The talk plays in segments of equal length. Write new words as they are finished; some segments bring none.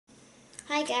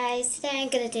Hi guys, today I'm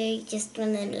going to do just one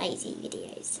of them lazy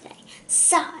videos today.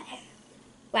 So,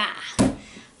 wow,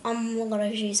 I'm going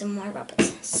to use some of my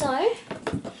rubbers. So,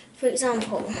 for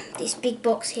example, this big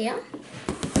box here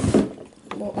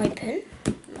will open.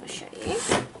 I'll show you.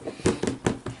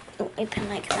 It'll open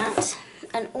like that.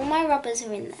 And all my rubbers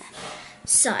are in there.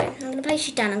 So, I'm going to place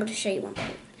you down. I'm going to show you one by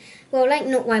one. Well, like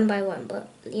not one by one, but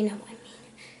you know what I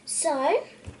mean. So,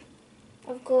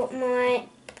 I've got my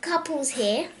couples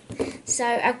here. So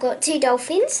I've got two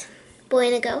dolphins, boy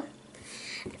and a girl,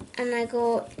 and I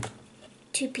got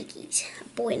two piggies, a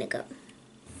boy and a girl,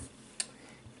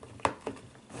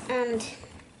 and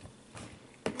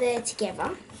they're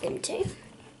together, them two.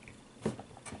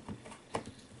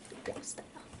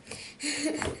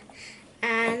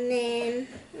 And then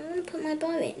I'm gonna put my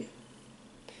bow in,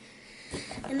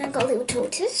 and I've got a little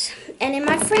tortoise. And then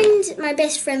my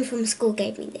best friend from school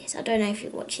gave me this. I don't know if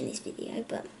you're watching this video,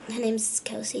 but her name's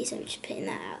Kelsey, so I'm just putting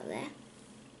that out there.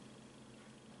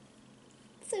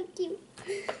 So cute.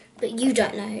 But you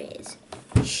don't know who it is.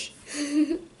 Shh.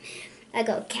 I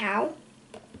got a cow,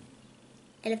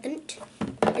 elephant,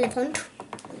 and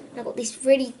I got this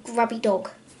really grubby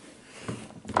dog.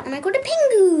 And I got a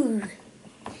pingu.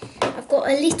 I've got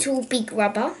a little big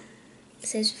rubber. It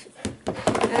says,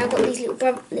 and I've got these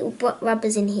little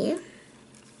rubbers in here.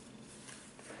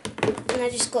 And I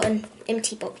just got an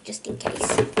empty box just in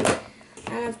case.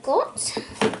 And I've got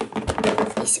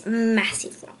this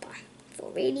massive rubber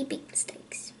for really big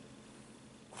mistakes.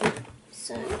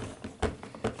 So,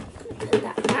 I'm going to put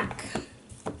that back.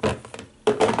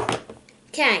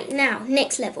 Okay, now,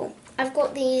 next level. I've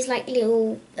got these like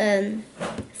little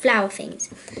flower things.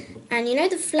 And you know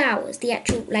the flowers, the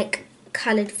actual like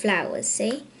coloured flowers,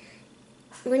 see?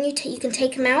 When you can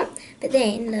take them out, but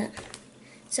then, look.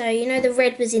 So, you know the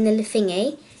red was in the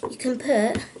thingy, you can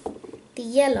put the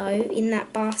yellow in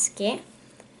that basket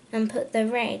and put the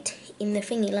red in the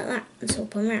thingy like that and swap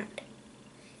them around.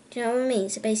 Do you know what I mean?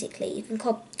 So basically you can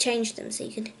change them, so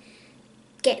you can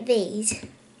get these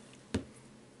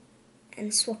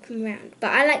and swap them around.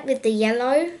 But I like with the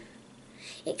yellow.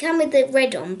 It came with the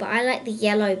red on, but I like the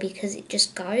yellow because it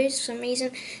just goes for some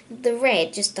reason. The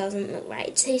red just doesn't look right.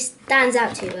 It stands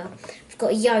out too well. I've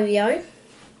got a yo-yo.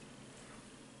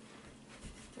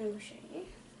 I will show you.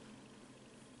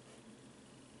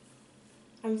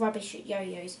 I'm rubbish at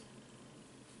yo-yos.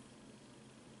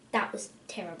 That was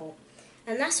terrible.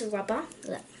 And that's a rubber.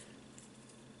 Look.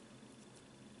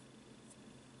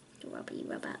 The rubber, you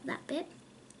rub out that bit.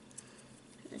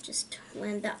 I'll just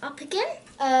wind that up again.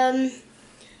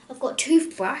 I've got a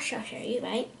toothbrush. I'll show you,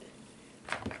 right?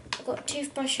 I've got a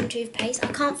toothbrush and toothpaste.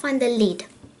 I can't find the lid.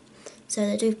 So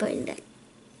the toothbrush in there.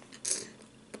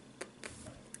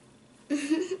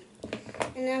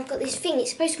 And then I've got this thing,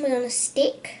 it's supposed to be on a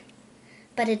stick,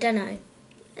 but I don't know.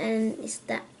 And it's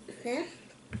that there.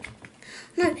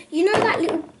 No, you know that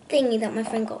little thingy that my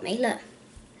friend got me? Look.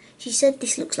 She said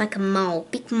this looks like a mole,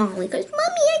 big mole. He goes, Mummy,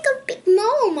 I got a big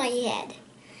mole on my head.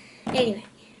 Anyway,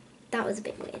 that was a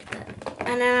bit weird.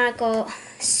 And then I got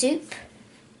soup.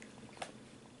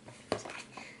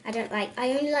 I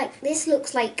only like, this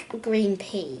looks like green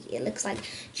pea. It looks like,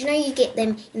 do you know you get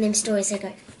them in them stories, they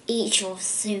go, eat your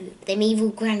soup, them evil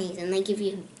grannies, and they give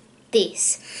you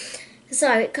this.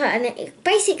 So,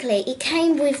 basically, it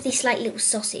came with this like little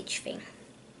sausage thing.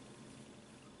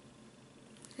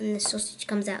 And the sausage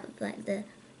comes out of like the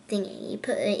thingy. You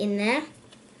put it in there.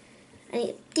 And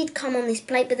it did come on this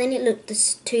plate, but then it looked the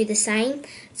same.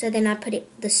 So then I put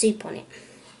the soup on it.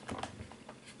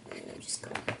 And I'm just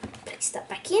going to place that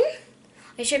back in.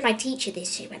 I showed my teacher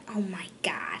this. She went, oh my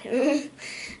god. And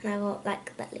I got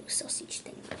like that little sausage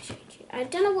thing that I showed you. I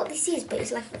don't know what this is, but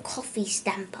it's like a coffee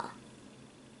stamper.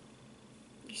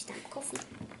 You stamp coffee.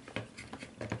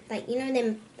 Like, you know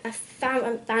them, I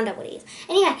found out what it is.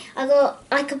 Anyway, I got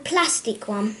like a plastic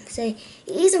one. So it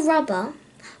is a rubber,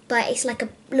 but it's like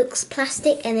looks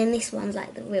plastic, and then this one's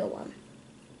like the real one.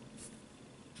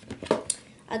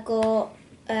 I got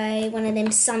one of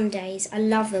them sundaes. I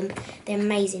love them. They're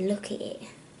amazing. Look at it.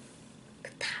 Look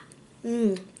at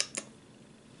that.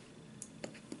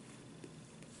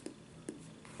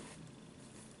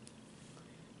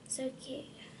 So cute.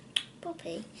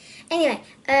 Poppy. Anyway,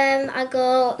 I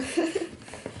got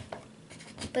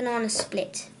banana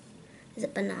split. There's a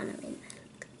banana in there.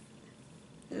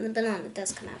 And the banana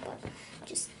does come out, but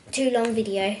just too long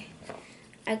video.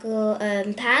 I got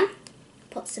pan,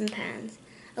 pots and pans.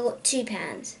 I got 2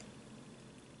 pans.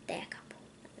 They're a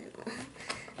couple.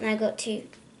 And I got 2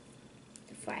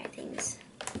 fry things.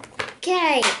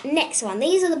 Okay, next one.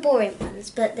 These are the boring ones,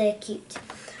 but they're cute.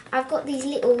 I've got these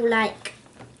little like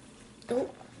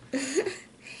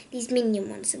these minion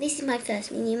ones. So this is my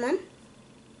first minion one.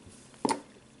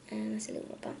 And that's a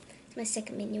little rubber. It's my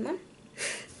second minion one.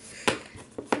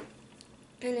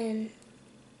 And then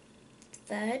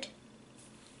third.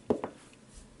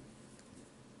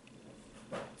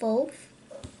 Fourth.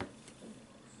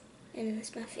 And then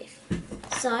that's my fifth.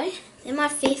 So, they're my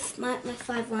fifth, my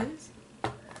 5 ones.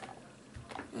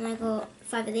 And I got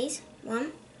 5 of these.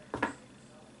 1,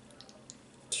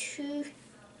 2,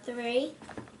 3,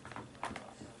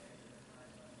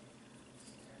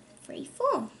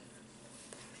 4.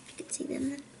 You can see them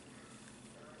there.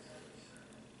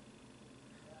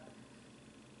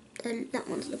 That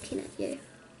one's looking at you.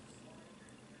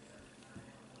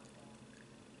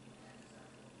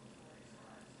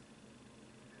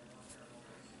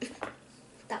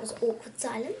 That was awkward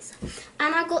silence.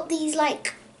 And I got these,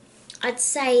 like, I'd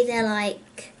say they're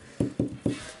like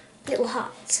little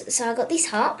hearts. So I got this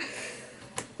heart,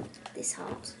 this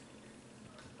heart,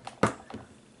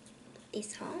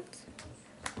 this heart,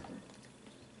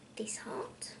 this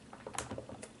heart,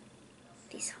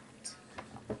 this heart.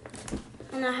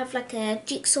 And I have like a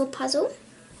jigsaw puzzle.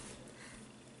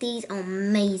 These are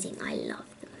amazing. I love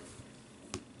them.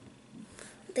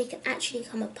 They can actually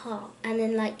come apart, and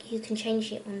then like you can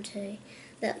change it onto.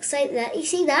 Look, so that you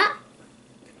see that.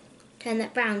 Turn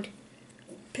that round.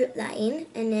 Put that in,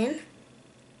 and then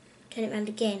turn it round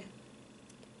again.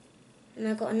 And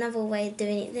I've got another way of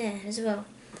doing it there as well.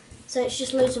 So it's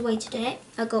just loads of ways to do it.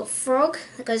 I've got frog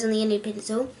that goes on the end of the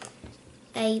pencil,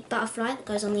 a butterfly that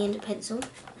goes on the end of the pencil.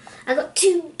 I've got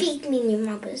 2 big minion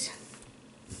rubbers.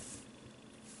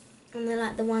 And they're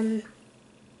like the one,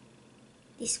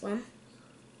 this one,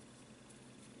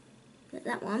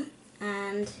 that one,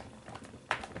 and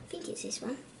I think it's this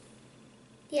one.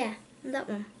 Yeah, that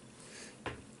one.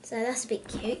 So that's a bit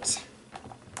cute.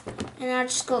 And I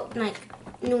just got like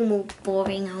normal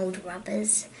boring old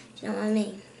rubbers. Do you know what I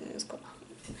mean?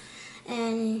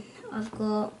 And I've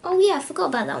got, oh yeah, I forgot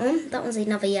about that one. That one's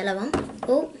another yellow one.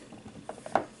 Oh.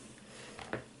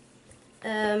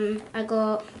 I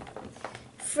got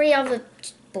 3 other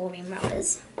boring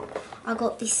rubbers. I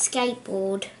got this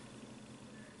skateboard.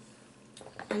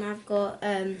 And I've got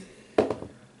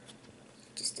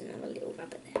just another little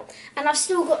rubber there. And I've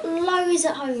still got loads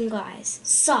at home, guys.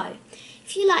 So,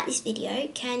 if you like this video,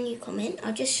 can you comment?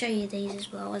 I'll just show you these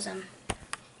as well as I'm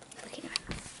looking at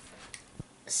them.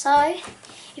 So,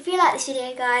 if you like this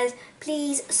video, guys,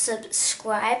 please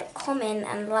subscribe, comment,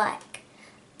 and like.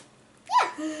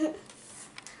 Yeah.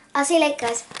 I'll see you later,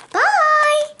 guys.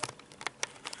 Bye!